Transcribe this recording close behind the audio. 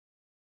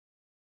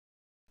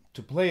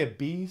To play a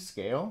B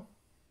scale,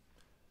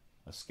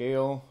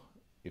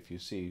 if you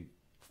see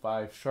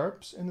 5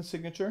 sharps in the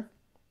signature,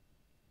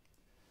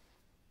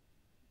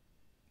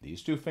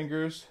 these 2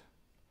 fingers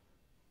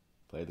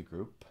play the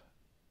group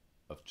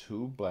of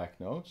 2 black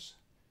notes,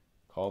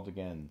 called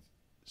again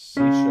C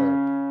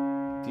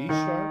sharp, D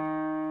sharp.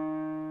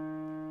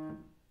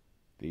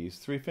 These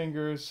 3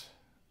 fingers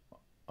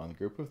on the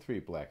group of 3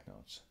 black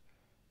notes,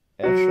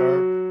 F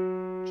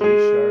sharp, G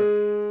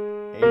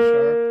sharp, A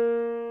sharp,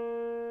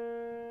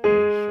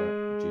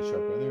 G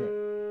sharp rather,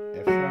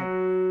 F sharp.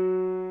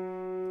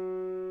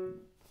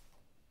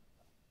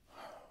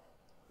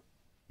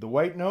 The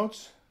white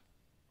notes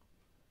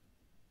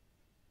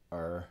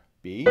are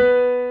B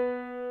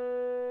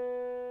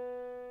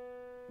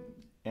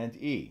and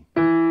E.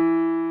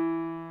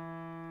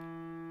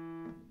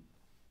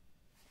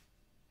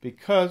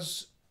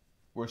 Because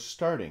we're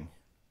starting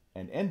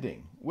and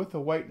ending with a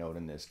white note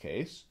in this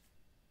case,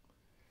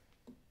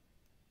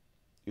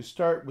 you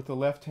start with the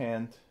left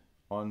hand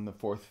on the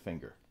 4th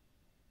finger,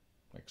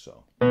 like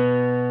so.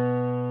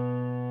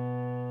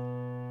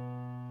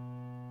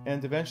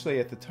 And eventually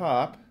at the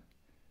top,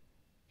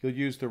 you'll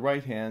use the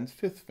right hand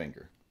 5th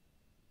finger.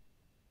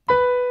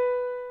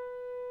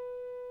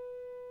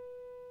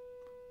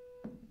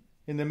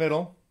 In the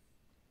middle,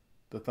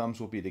 the thumbs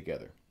will be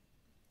together.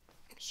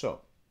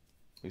 So,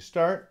 we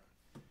start,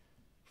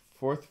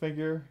 4th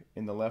finger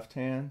in the left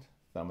hand,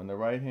 thumb in the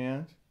right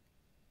hand,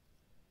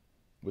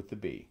 with the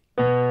B.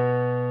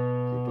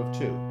 Group of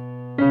 2.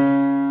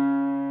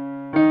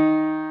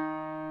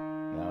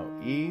 Now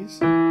E's,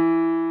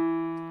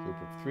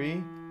 group of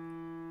 3,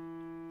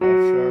 F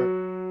sharp,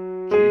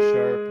 G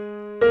sharp,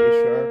 A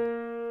sharp,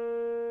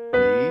 B,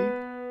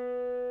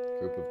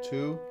 group of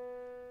 2,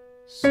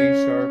 C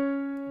sharp,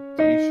 D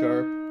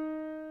sharp,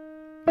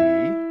 E,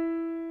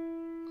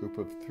 group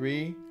of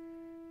 3,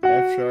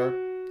 F sharp,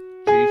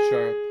 G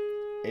sharp,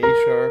 A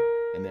sharp,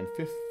 and then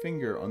 5th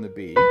finger on the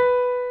B.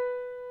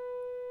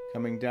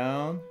 Coming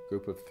down,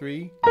 group of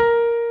 3, G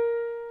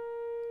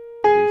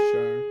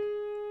sharp,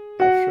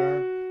 F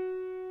sharp,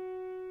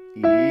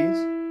 E's,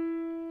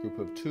 group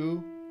of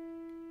 2,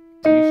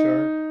 D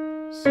sharp,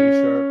 C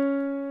sharp,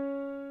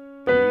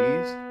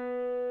 B's,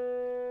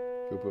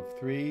 group of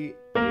 3,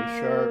 A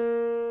sharp,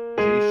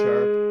 G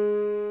sharp,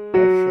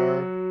 F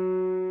sharp,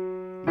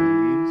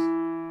 E's,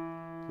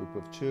 group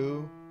of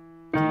 2,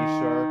 D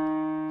sharp,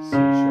 C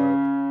sharp,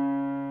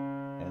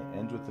 and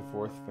end with the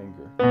 4th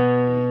finger, E.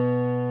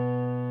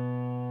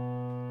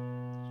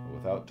 So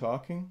without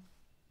talking,